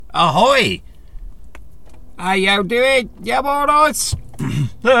Ahoy! How you doing? You alright?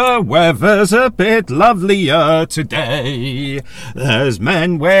 The weather's a bit lovelier today. There's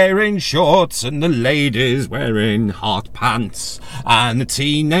men wearing shorts and the ladies wearing hot pants. And the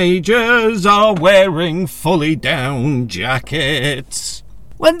teenagers are wearing fully down jackets.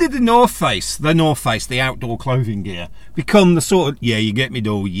 When did the North Face, the outdoor clothing gear, become the sort of, yeah, you get me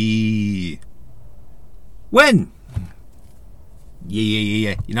though, yeah. When?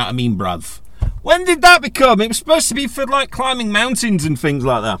 Yeah. You know what I mean, bruv? When did that become? It was supposed to be for, like, climbing mountains and things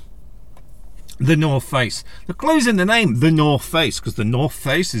like that. The North Face. The clue's in the name, the North Face, because the North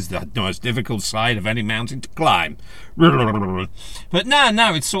Face is the most difficult side of any mountain to climb. But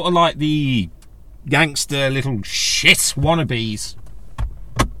now it's sort of like the gangster little shit wannabes.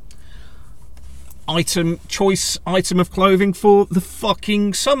 Choice item of clothing for the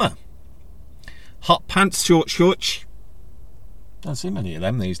fucking summer. Hot pants, short shorts. Don't see many of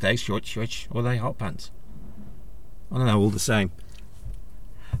them these days, short, or are they hot pants? I don't know, all the same.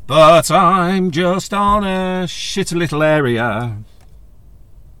 But I'm just on a shitty little area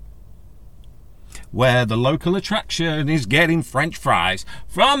where the local attraction is getting French fries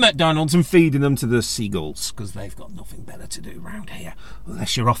from McDonald's and feeding them to the seagulls, because they've got nothing better to do around here,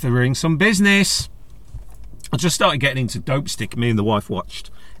 unless you're offering some business. I just started getting into Dope Stick. Me and the wife watched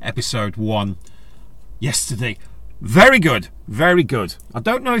episode 1 yesterday. Very good. I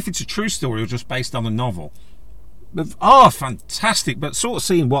don't know if it's a true story or just based on a novel. But, fantastic, but sort of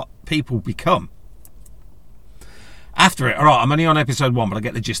seeing what people become after it. Alright, I'm only on episode 1, but I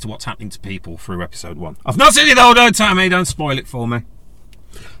get the gist of what's happening to people through episode 1. I've not seen it all, don't tell me, don't spoil it for me.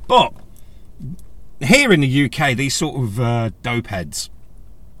 But here in the UK, these sort of dope heads,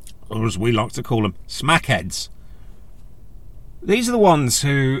 or as we like to call them, smackheads, these are the ones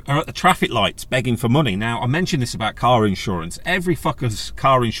who are at the traffic lights begging for money. Now, I mentioned this about car insurance. Every fucker's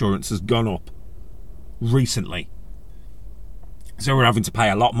car insurance has gone up recently. So we're having to pay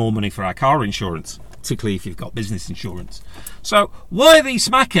a lot more money for our car insurance, particularly if you've got business insurance. So why are these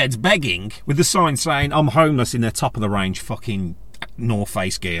smackheads begging with the sign saying, I'm homeless, in their top-of-the-range fucking North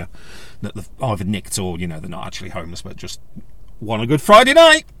Face gear that they've either nicked or, they're not actually homeless, but just want a good Friday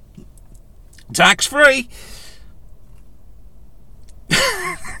night? Tax-free.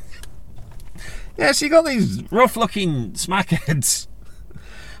 Yeah, so you got these rough-looking smackheads.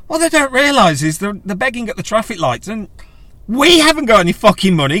 What they don't realise is they're begging at the traffic lights, and we haven't got any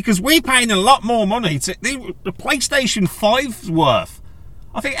fucking money because we're paying a lot more money to the PlayStation 5's worth.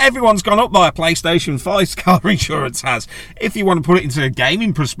 I think everyone's gone up by a PlayStation 5's car insurance has. If you want to put it into a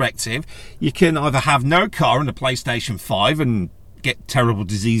gaming perspective, you can either have no car and a PlayStation 5 and get terrible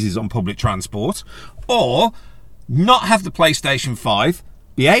diseases on public transport, or not have the PlayStation 5,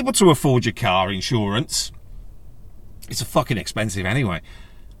 be able to afford your car insurance. It's a fucking expensive anyway.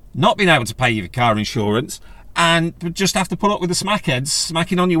 Not being able to pay your car insurance and just have to put up with the smackheads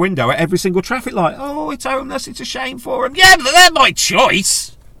smacking on your window at every single traffic light. Oh, it's homeless, it's a shame for them. Yeah, but they're my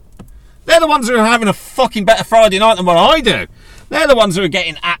choice. They're the ones who are having a fucking better Friday night than what I do. They're the ones who are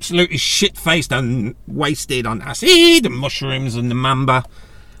getting absolutely shit-faced and wasted on acid and mushrooms and the mamba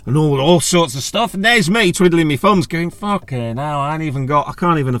and all sorts of stuff, and there's me twiddling my thumbs going, fucking hell, I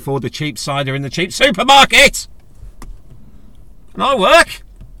can't even afford the cheap cider in the cheap supermarket. And I work.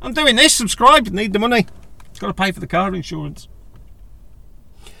 I'm doing this, subscribed, need the money. Got to pay for the car insurance.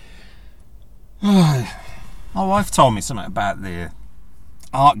 My wife told me something about the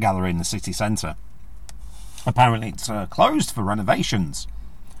art gallery in the city centre. Apparently it's closed for renovations.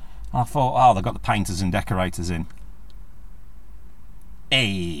 I thought, they've got the painters and decorators in.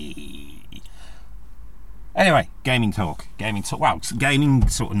 Hey. Anyway, gaming talk. Wow, gaming,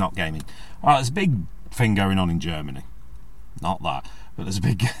 sort of not gaming. Alright, there's a big thing going on in Germany. Not that, but there's a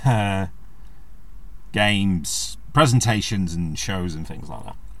big games, presentations and shows and things like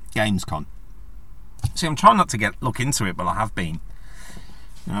that. Gamescom. See, I'm trying not to look into it, but I have been.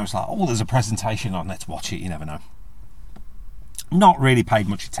 It's like, there's a presentation on, let's watch it, you never know. Not really paid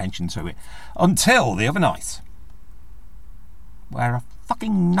much attention to it until the other night, where a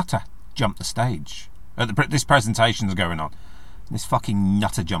fucking nutter jumped the stage. This presentation's going on. This fucking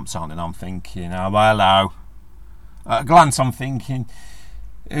nutter jumps on, and I'm thinking, oh, hello. At a glance, I'm thinking,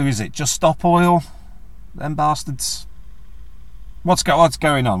 who is it? Just Stop Oil? Them bastards? What's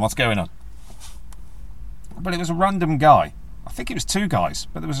going on? But it was a random guy. I think it was 2 guys,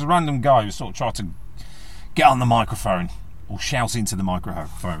 but there was a random guy who sort of tried to get on the microphone, or shout into the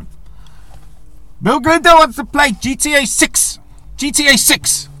microphone. Bill Grinda wants to play GTA 6! GTA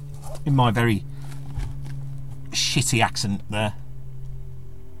 6! In my very shitty accent there.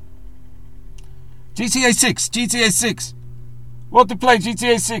 GTA 6! GTA 6! Want to play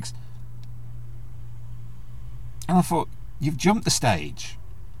GTA 6? And I thought, you've jumped the stage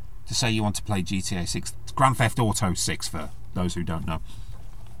to say you want to play GTA 6. It's Grand Theft Auto 6 for those who don't know.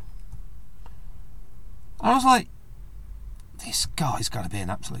 And I was like, this guy's got to be an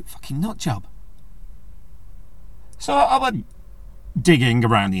absolute fucking nut job. So I went digging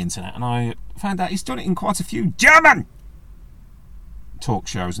around the internet and I found out he's done it in quite a few German talk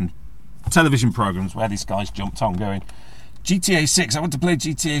shows and television programs where this guy's jumped on going, GTA 6, I want to play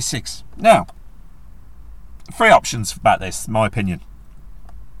GTA 6. Now, 3 options about this, my opinion.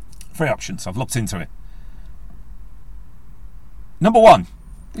 3 options, I've looked into it. Number 1,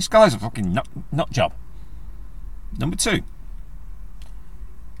 this guy's a fucking nut job. Number 2,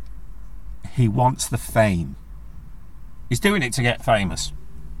 he wants the fame. He's doing it to get famous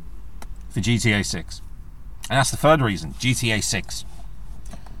for GTA 6. And that's the third reason, GTA 6.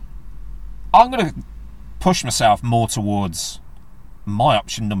 I'm going to push myself more towards my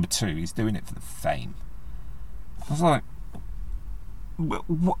option number 2. He's doing it for the fame. I was like,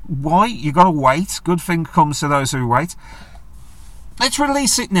 why? You got to wait. Good thing comes to those who wait. Let's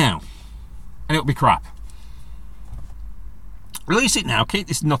release it now. And it'll be crap. Release it now. Keep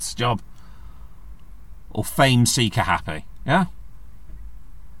this nuts job or fame seeker happy. Yeah?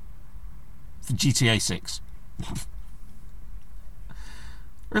 For GTA 6.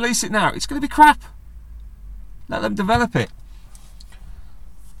 Release it now. It's going to be crap. Let them develop it.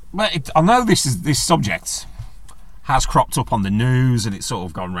 But I know this subject has cropped up on the news and it's sort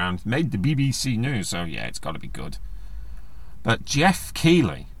of gone round, made the BBC news, so yeah, it's got to be good. But Jeff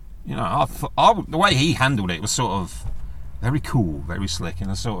Keighley, you know, the way he handled it was sort of very cool, very slick, and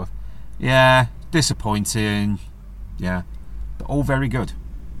a sort of, yeah, disappointing, yeah, but all very good.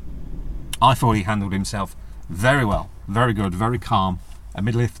 I thought he handled himself very well, very good, very calm.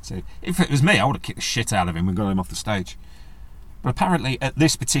 If it was me, I would have kicked the shit out of him and got him off the stage. But apparently,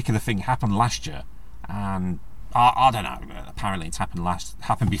 this particular thing happened last year, and I don't know. Apparently, it's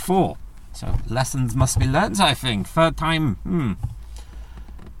happened before. So lessons must be learned. I think third time,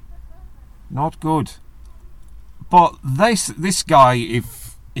 not good. But this guy,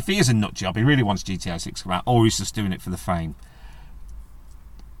 if he is a nut job, he really wants GTA 6 to come out, or he's just doing it for the fame.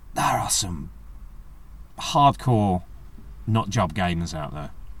 There are some hardcore nut job gamers out there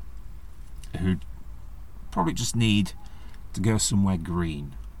who probably just need to go somewhere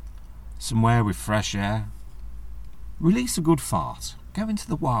green, somewhere with fresh air. Release a good fart. Go into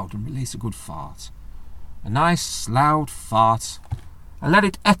the wild and release a good fart. A nice loud fart, and let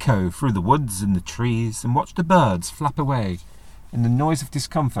it echo through the woods and the trees, and watch the birds flap away in the noise of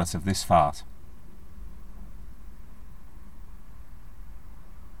discomfort of this fart.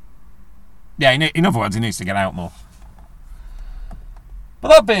 Yeah, in other words, he needs to get out more.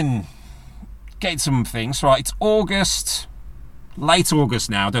 But I've been getting some things, right? It's August, late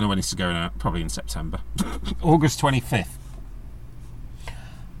August now. I don't know when it's going out, probably in September. August 25th.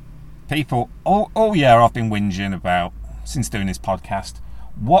 People, all year I've been whinging about, since doing this podcast,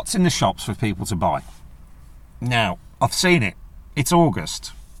 what's in the shops for people to buy. Now, I've seen it. It's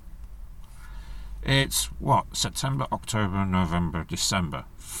August. It's, September, October, November, December.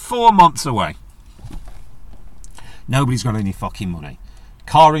 4 months away. Nobody's got any fucking money.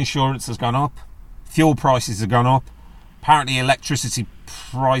 Car insurance has gone up. Fuel prices have gone up. Apparently electricity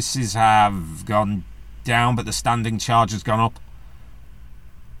prices have gone down, but the standing charge has gone up.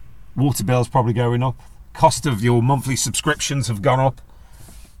 Water bills probably going up. Cost of your monthly subscriptions have gone up.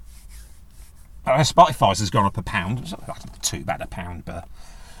 Spotify's has gone up £1. It's not too bad, £1, but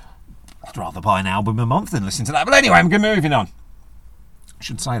I'd rather buy an album a month than listen to that. But anyway, I'm moving on. I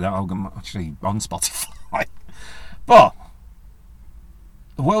should say that I'm actually on Spotify. But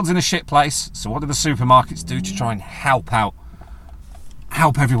the world's in a shit place, so what do the supermarkets do to try and help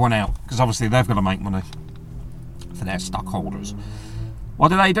everyone out? Because obviously they've got to make money for their stockholders. What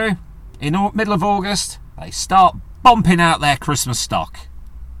do? In the middle of August, they start bumping out their Christmas stock.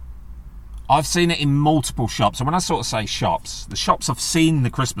 I've seen it in multiple shops, and when I sort of say shops, the shops I've seen the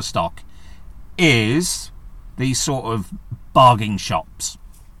Christmas stock is these sort of bargain shops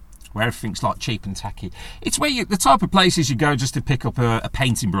where everything's like cheap and tacky. It's where the type of places you go just to pick up a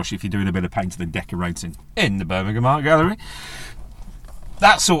painting brush if you're doing a bit of painting and decorating in the Birmingham Art Gallery.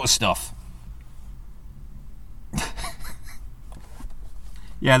 That sort of stuff.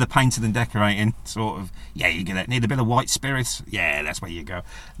 Yeah, the painting and decorating sort of. Yeah, you get it. Need a bit of white spirits. Yeah, that's where you go. A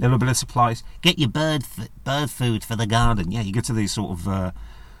little bit of supplies. Get your bird food for the garden. Yeah, you go to these sort of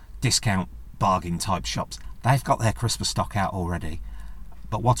discount bargain type shops. They've got their Christmas stock out already.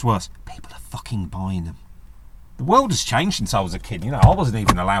 But what's worse, people are fucking buying them. The world has changed since I was a kid. You know, I wasn't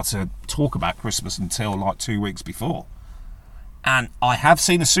even allowed to talk about Christmas until like 2 weeks before. And I have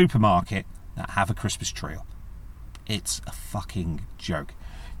seen a supermarket that have a Christmas tree up. It's a fucking joke.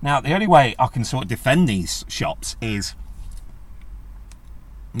 Now, the only way I can sort of defend these shops is,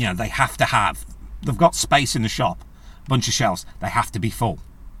 you know, they have to have, they've got space in the shop, a bunch of shelves, they have to be full.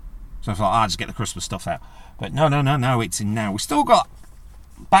 So I thought, I'll just get the Christmas stuff out. But no, it's in now. We've still got,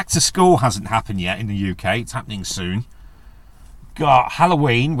 back to school hasn't happened yet in the UK, it's happening soon. Got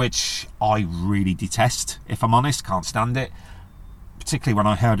Halloween, which I really detest, if I'm honest, can't stand it. Particularly when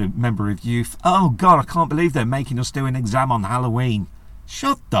I heard a member of youth, oh God, I can't believe they're making us do an exam on Halloween.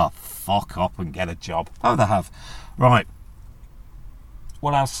 Shut the fuck up and get a job. Oh, they have. Right.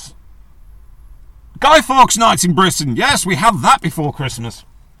 What else? Guy Fawkes Night in Britain. Yes, we have that before Christmas.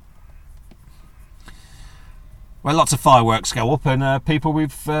 Where lots of fireworks go up and people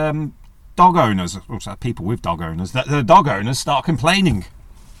with dog owners, the dog owners start complaining.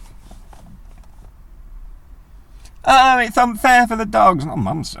 Oh, it's unfair for the dogs. Oh,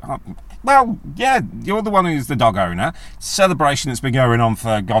 Mum's... Well, yeah, you're the one who's the dog owner. Celebration that's been going on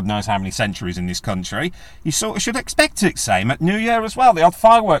for God knows how many centuries in this country. You sort of should expect it. Same at New Year as well. The odd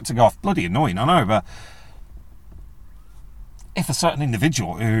firework to go off. Bloody annoying, I know, but if a certain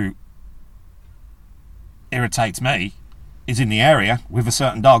individual who irritates me is in the area with a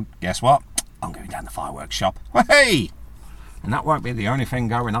certain dog, guess what? I'm going down the fireworks shop. Hey! And that won't be the only thing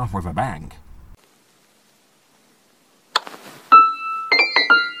going off with a bang.